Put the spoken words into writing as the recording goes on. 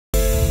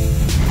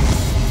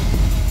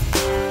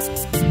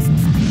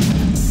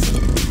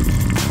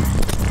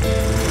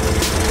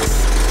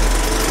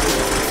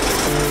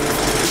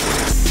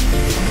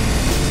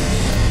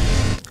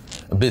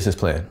business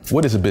plan.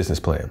 What is a business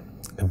plan?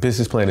 A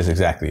business plan is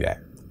exactly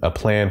that. A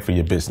plan for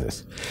your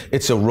business.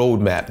 It's a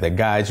roadmap that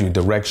guides you,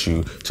 directs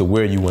you to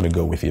where you want to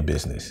go with your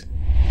business.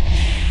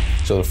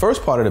 So the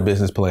first part of the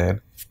business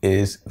plan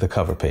is the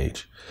cover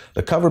page.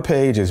 The cover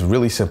page is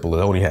really simple.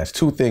 It only has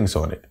 2 things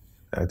on it.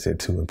 I said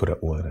 2 and put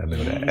up 1. I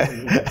know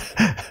that.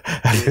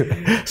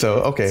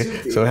 So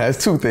it has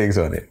 2 things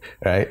on it,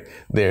 right?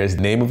 There's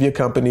the name of your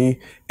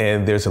company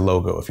and there's a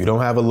logo. If you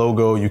don't have a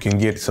logo, you can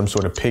get some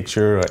sort of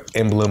picture or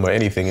emblem or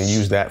anything and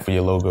use that for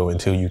your logo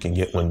until you can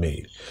get one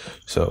made.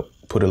 So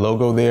put a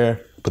logo there,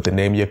 put the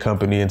name of your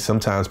company, and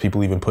sometimes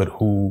people even put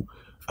who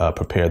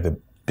prepared the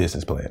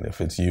business plan,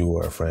 if it's you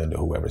or a friend or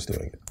whoever's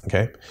doing it,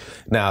 okay?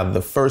 Now,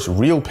 the first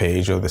real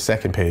page, or the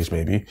second page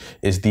maybe,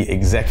 is the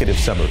executive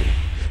summary.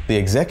 The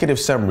executive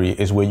summary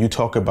is where you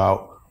talk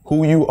about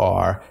who you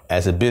are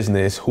as a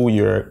business, who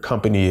your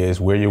company is,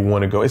 where you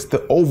want to go. It's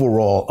the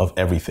overall of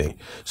everything.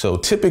 So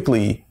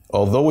typically,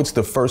 although it's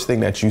the first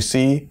thing that you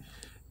see,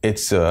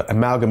 it's an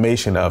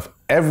amalgamation of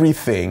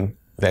everything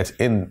that's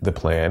in the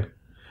plan,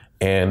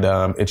 and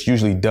it's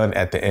usually done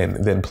at the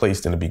end, then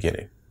placed in the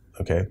beginning.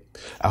 Okay.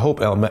 I hope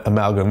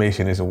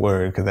amalgamation is a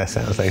word, because that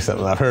sounds like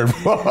something I've heard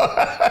before.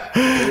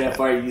 That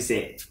part you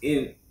said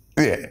in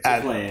the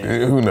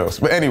plan. Who knows?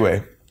 But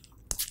anyway,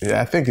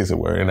 yeah, I think it's a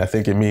word, and I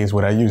think it means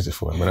what I use it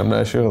for, but I'm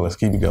not sure. Let's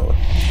keep it going.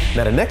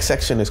 Now, the next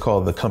section is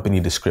called the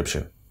company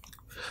description.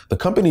 The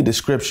company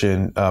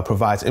description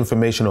provides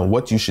information on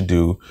what you should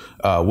do,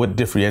 what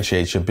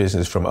differentiates your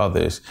business from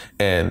others,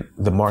 and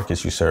the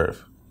markets you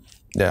serve.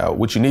 Now,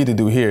 what you need to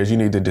do here is you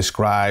need to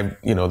describe,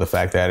 the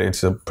fact that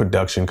it's a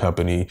production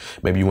company.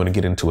 Maybe you want to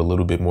get into a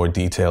little bit more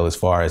detail as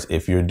far as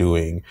if you're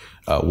doing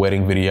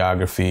wedding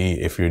videography,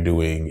 if you're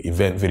doing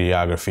event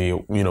videography,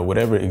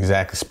 whatever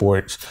exact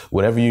sports,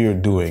 whatever you're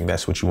doing,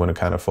 that's what you want to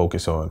kind of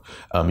focus on.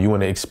 You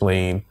want to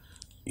explain,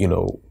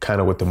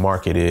 kind of what the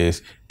market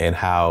is and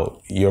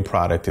how your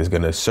product is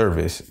going to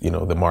service,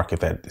 the market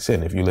that it's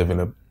in. If you live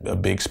in a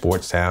big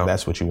sports town,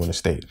 that's what you want to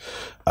state.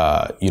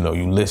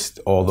 You list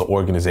all the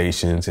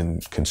organizations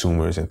and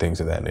consumers and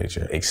things of that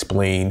nature.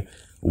 Explain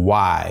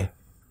why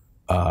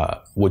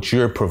what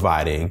you're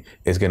providing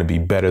is going to be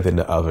better than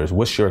the others.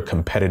 What's your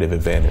competitive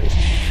advantage?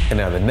 And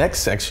now the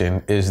next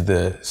section is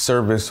the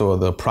service or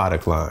the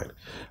product line.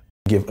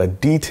 Give a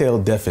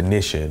detailed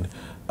definition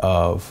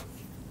of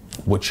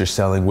what you're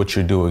selling, what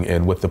you're doing,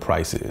 and what the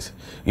price is.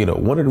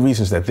 One of the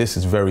reasons that this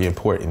is very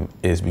important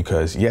is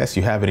because, yes,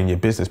 you have it in your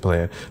business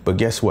plan, but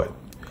guess what?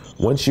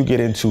 Once you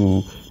get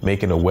into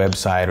making a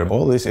website, or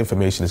all this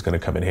information is going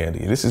to come in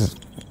handy. This is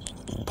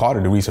part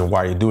of the reason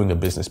why you're doing a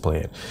business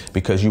plan,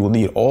 because you will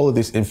need all of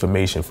this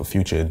information for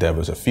future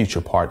endeavors or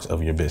future parts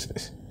of your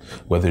business,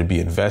 whether it be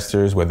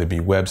investors, whether it be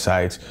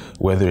websites,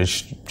 whether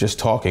it's just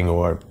talking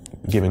or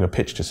giving a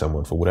pitch to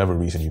someone for whatever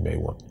reason you may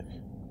want.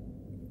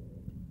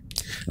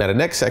 Now, the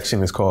next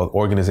section is called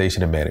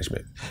organization and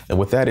management. And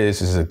what that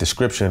is a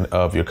description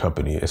of your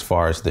company as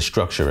far as the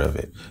structure of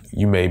it.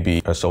 You may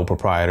be a sole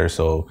proprietor,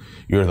 so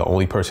you're the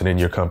only person in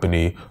your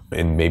company,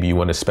 and maybe you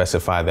want to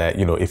specify that,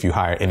 if you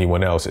hire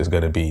anyone else, is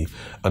going to be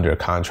under a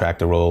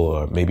contractor role,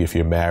 or maybe if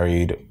you're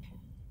married,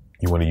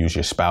 you want to use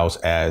your spouse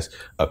as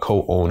a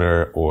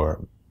co-owner,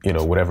 or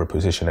whatever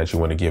position that you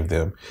want to give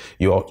them.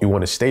 You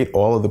want to state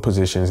all of the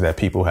positions that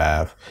people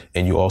have,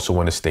 and you also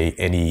want to state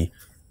any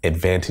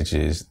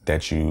advantages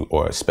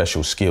or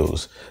special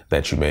skills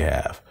that you may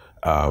have,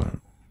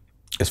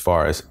 as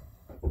far as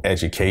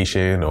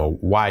education or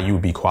why you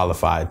would be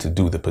qualified to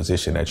do the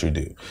position that you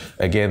do.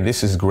 Again,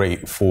 this is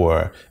great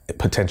for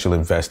potential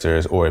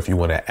investors, or if you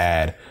want to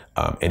add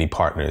any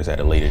partners at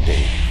a later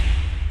date.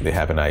 They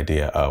have an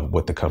idea of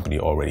what the company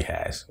already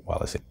has while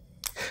it's in.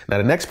 Now,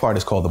 the next part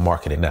is called the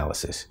market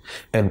analysis.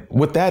 And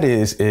what that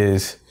is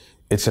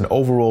it's an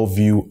overall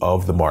view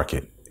of the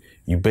market.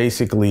 You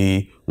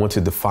basically want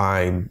to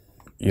define,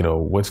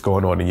 what's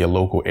going on in your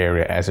local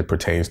area as it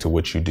pertains to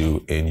what you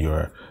do in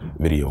your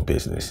video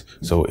business.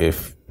 So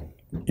if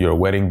you're a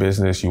wedding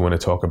business, you want to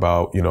talk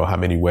about, how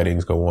many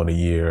weddings go on a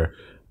year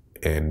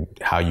and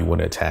how you want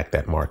to attack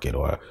that market,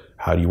 or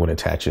how do you want to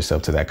attach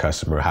yourself to that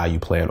customer, how you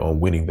plan on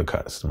winning the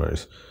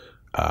customers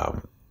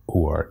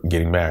who are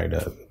getting married.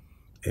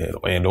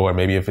 And or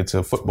maybe if it's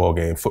a football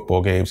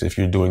games, if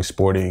you're doing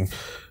sporting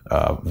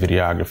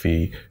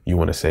videography, you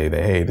want to say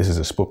that, hey, this is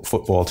a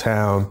football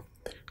town.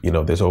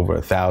 There's over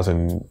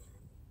 1,000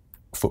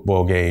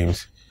 football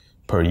games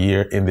per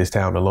year in this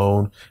town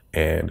alone,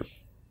 and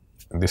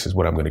this is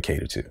what I'm going to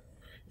cater to.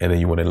 And then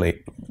you want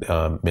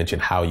to mention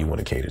how you want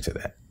to cater to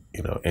that.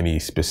 Any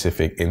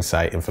specific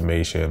insight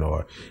information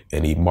or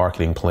any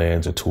marketing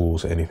plans or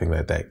tools, anything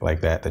like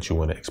that you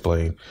want to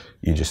explain,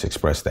 you just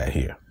express that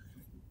here.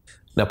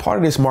 Now, part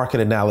of this market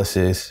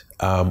analysis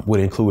would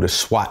include a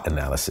SWOT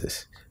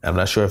analysis. I'm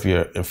not sure if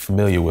you're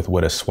familiar with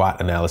what a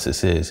SWOT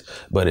analysis is,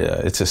 but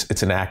it's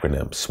an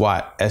acronym.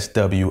 SWOT,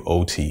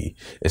 S-W-O-T.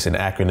 It's an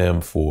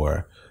acronym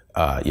for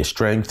your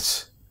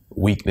strengths,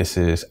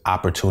 weaknesses,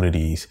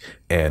 opportunities,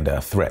 and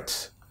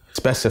threats.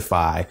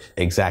 specify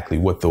exactly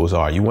what those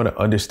are. You want to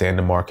understand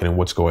the market and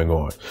what's going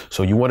on.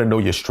 So you want to know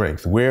your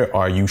strength. Where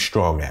are you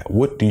strong at?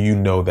 What do you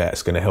know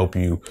that's going to help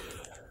you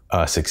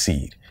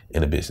succeed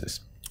in a business?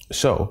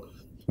 So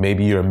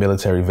maybe you're a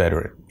military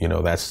veteran.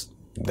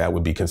 That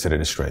would be considered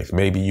a strength.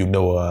 Maybe you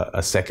know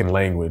a second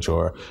language,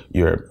 or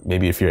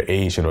maybe if you're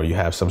Asian or you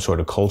have some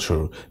sort of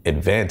cultural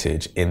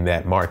advantage in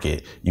that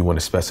market, you want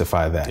to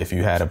specify that. If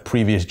you had a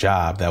previous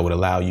job that would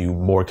allow you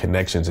more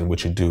connections in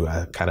what you do,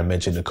 I kind of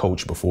mentioned the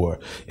coach before.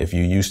 If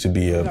you used to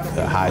be a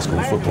high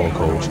school football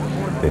coach,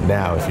 then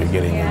now if you're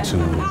getting into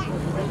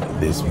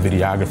this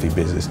videography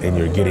business and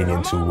you're getting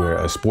into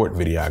a sport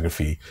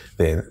videography,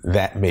 then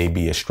that may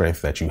be a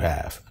strength that you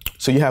have.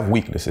 So you have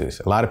weaknesses.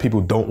 A lot of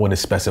people don't want to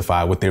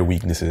specify what their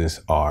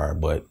weaknesses are,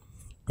 but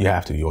you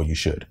have to, or you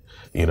should,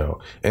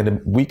 And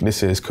the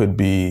weaknesses could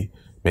be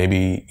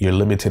maybe you're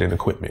limited in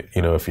equipment.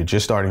 If you're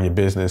just starting your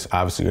business,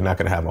 obviously you're not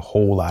going to have a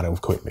whole lot of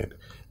equipment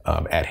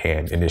at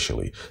hand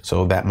initially.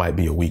 So that might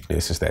be a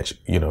weakness, is that,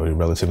 you're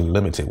relatively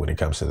limited when it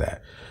comes to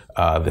that.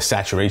 The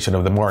saturation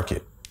of the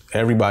market.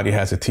 Everybody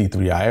has a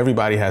T3i,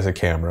 everybody has a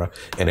camera,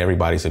 and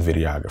everybody's a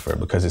videographer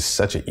because it's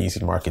such an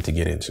easy market to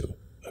get into,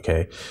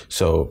 okay?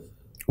 So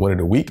one of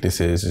the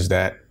weaknesses is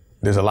that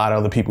there's a lot of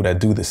other people that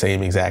do the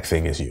same exact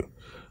thing as you.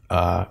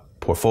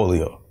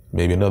 Portfolio.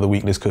 Maybe another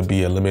weakness could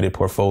be a limited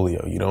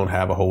portfolio. You don't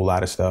have a whole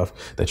lot of stuff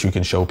that you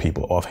can show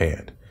people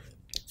offhand.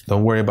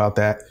 Don't worry about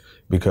that,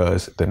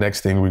 because the next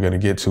thing we're going to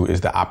get to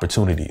is the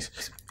opportunities.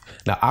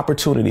 Now,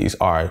 opportunities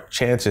are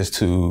chances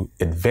to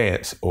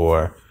advance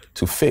or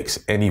to fix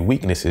any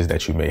weaknesses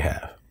that you may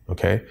have.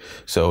 Okay,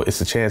 so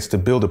it's a chance to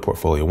build a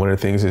portfolio. One of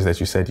the things is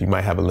that you said you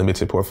might have a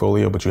limited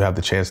portfolio, but you have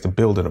the chance to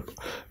build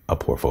a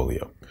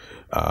portfolio.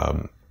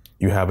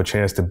 You have a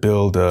chance to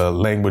build a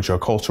language or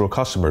cultural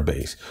customer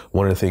base.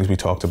 One of the things we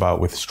talked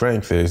about with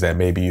strength is that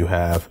maybe you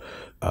have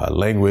a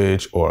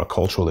language or a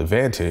cultural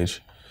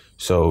advantage.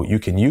 So you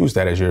can use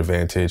that as your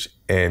advantage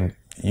and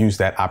use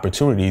that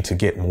opportunity to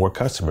get more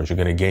customers. You're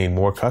going to gain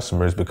more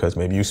customers because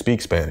maybe you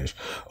speak Spanish,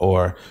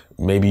 or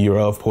maybe you're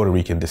of Puerto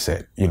Rican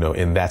descent,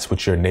 and that's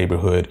what your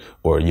neighborhood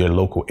or your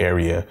local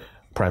area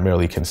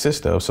primarily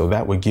consists of. So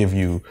that would give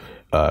you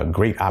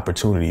great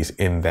opportunities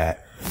in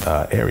that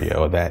area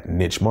or that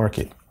niche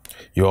market.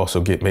 You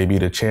also get maybe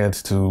the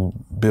chance to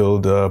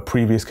build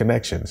previous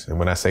connections. And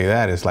when I say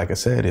that, it's like I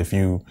said, if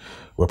you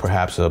were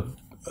perhaps a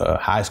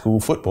high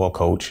school football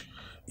coach,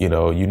 you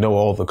know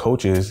all the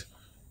coaches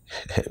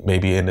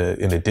maybe in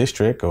a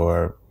district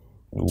or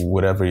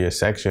whatever your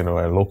section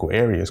or local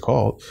area is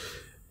called,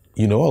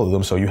 all of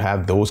them. So you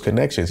have those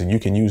connections, and you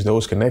can use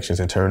those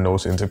connections and turn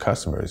those into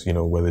customers,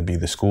 whether it be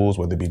the schools,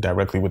 whether it be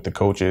directly with the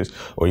coaches,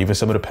 or even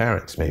some of the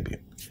parents, maybe,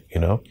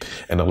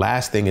 And the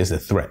last thing is the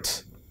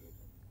threats.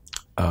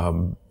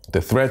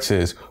 The threats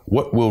is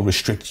what will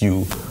restrict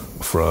you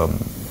from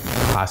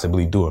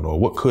possibly doing, or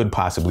what could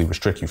possibly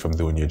restrict you from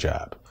doing your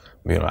job.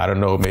 I don't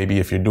know, maybe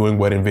if you're doing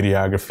wedding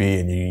videography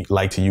and you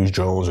like to use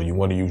drones, or you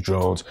want to use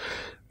drones,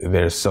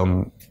 there's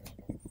some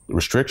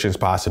restrictions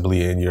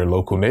possibly in your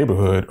local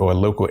neighborhood or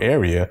local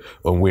area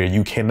on where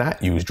you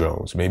cannot use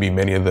drones. Maybe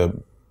many of the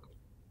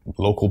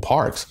local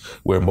parks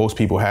where most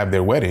people have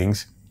their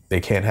weddings, they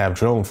can't have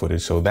drone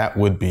footage. So that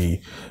would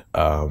be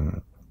a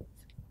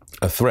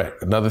threat.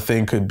 Another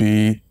thing could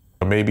be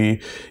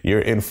maybe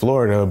you're in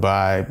Florida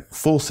by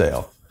Full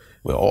Sail.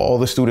 Well, all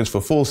the students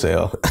for Full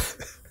Sail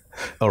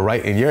are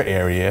right in your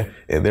area,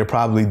 and they're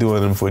probably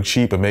doing them for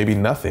cheap or maybe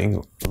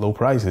nothing, low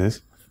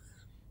prices.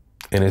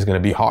 And it's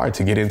going to be hard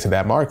to get into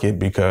that market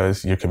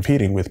because you're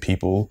competing with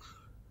people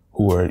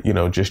who are,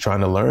 just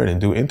trying to learn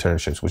and do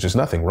internships, which is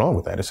nothing wrong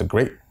with that. It's a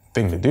great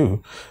thing to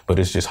do, but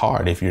it's just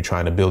hard if you're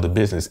trying to build a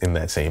business in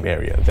that same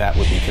area. That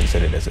would be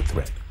considered as a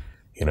threat,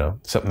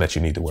 something that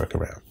you need to work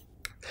around.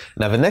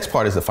 Now, the next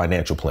part is the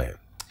financial plan.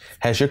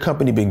 Has your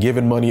company been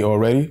given money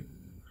already?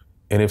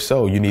 And if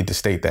so, you need to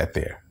state that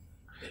there.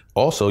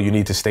 Also, you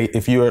need to state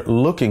if you're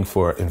looking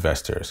for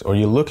investors or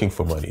you're looking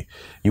for money,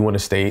 you want to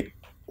state,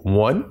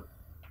 one,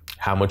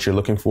 how much you're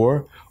looking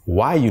for,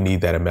 why you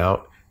need that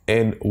amount,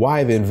 and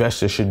why the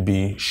investor should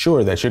be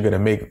sure that you're going to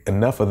make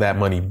enough of that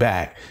money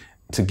back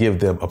to give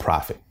them a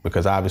profit.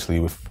 Because obviously,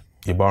 if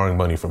you're borrowing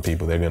money from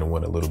people, they're going to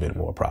want a little bit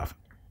more profit.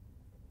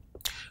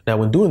 Now,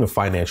 when doing a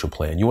financial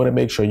plan, you want to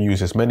make sure you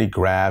use as many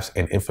graphs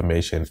and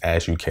information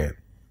as you can.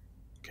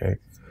 Okay?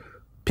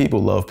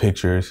 People love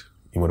pictures.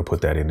 You want to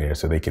put that in there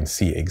so they can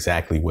see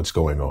exactly what's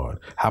going on,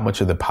 how much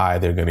of the pie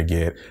they're going to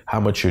get, how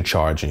much you're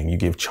charging. You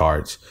give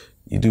charts.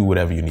 You do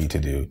whatever you need to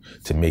do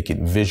to make it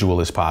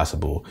visual as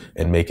possible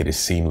and make it as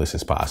seamless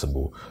as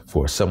possible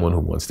for someone who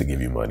wants to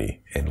give you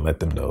money, and let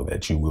them know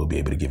that you will be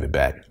able to give it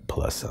back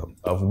plus some.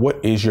 Of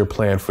what is your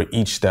plan for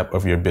each step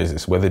of your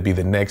business, whether it be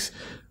the next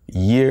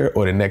year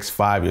or the next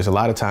 5 years. A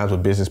lot of times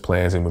with business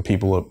plans and when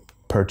people are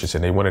purchase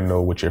and they want to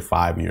know what your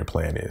 5-year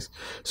plan is.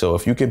 So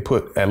if you can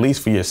put, at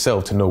least for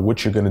yourself, to know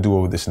what you're going to do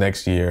over this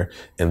next year,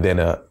 and then,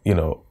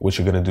 what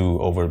you're going to do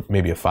over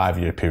maybe a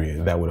 5-year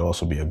period, that would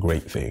also be a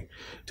great thing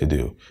to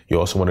do. You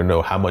also want to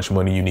know how much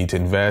money you need to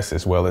invest,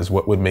 as well as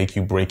what would make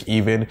you break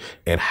even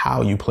and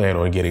how you plan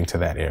on getting to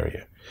that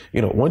area.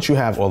 Once you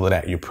have all of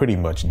that, you're pretty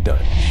much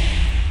done.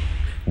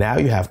 Now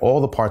you have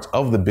all the parts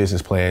of the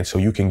business plan, so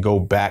you can go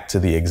back to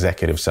the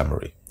executive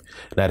summary.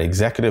 That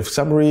executive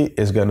summary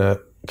is going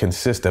to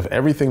consist of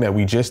everything that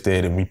we just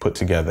did and we put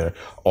together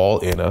all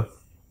in a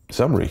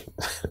summary.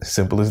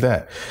 Simple as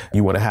that.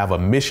 You want to have a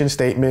mission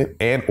statement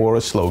and or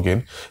a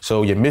slogan.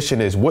 So your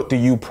mission is, what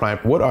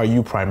are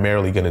you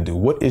primarily going to do?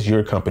 What is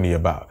your company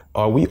about?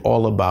 Are we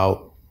all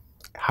about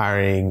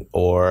hiring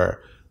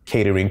or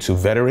catering to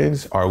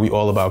veterans? Are we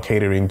all about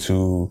catering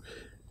to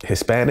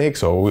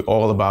Hispanics, or are we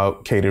all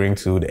about catering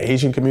to the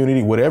Asian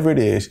community? Whatever it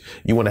is,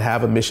 you want to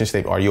have a mission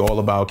statement. Are you all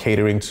about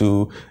catering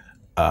to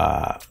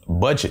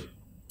budget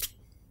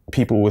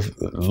people with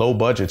low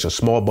budgets or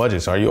small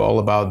budgets? Are you all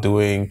about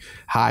doing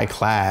high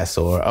class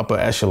or upper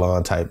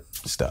echelon type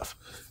stuff?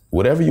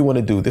 Whatever you want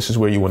to do, this is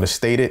where you want to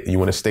state it. You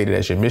want to state it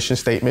as your mission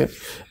statement,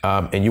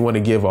 and you want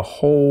to give a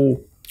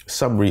whole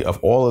summary of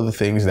all of the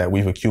things that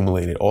we've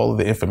accumulated, all of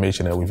the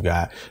information that we've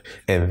got,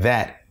 and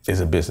that is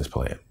a business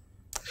plan.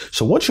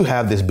 So once you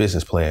have this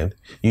business plan,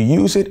 you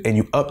use it and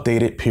you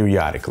update it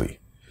periodically.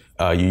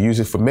 You use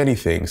it for many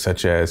things,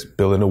 such as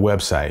building a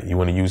website. You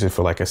want to use it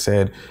for, like I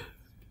said,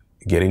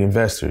 getting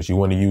investors. You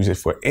want to use it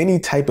for any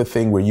type of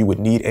thing where you would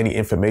need any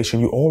information.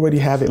 You already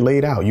have it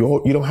laid out.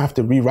 You don't have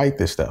to rewrite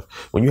this stuff.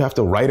 When you have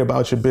to write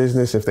about your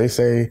business, if they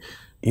say,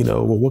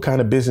 well, what kind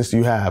of business do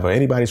you have, or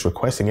anybody's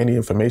requesting any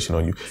information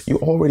on you, you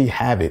already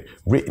have it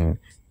written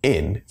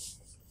in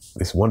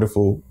this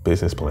wonderful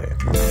business plan.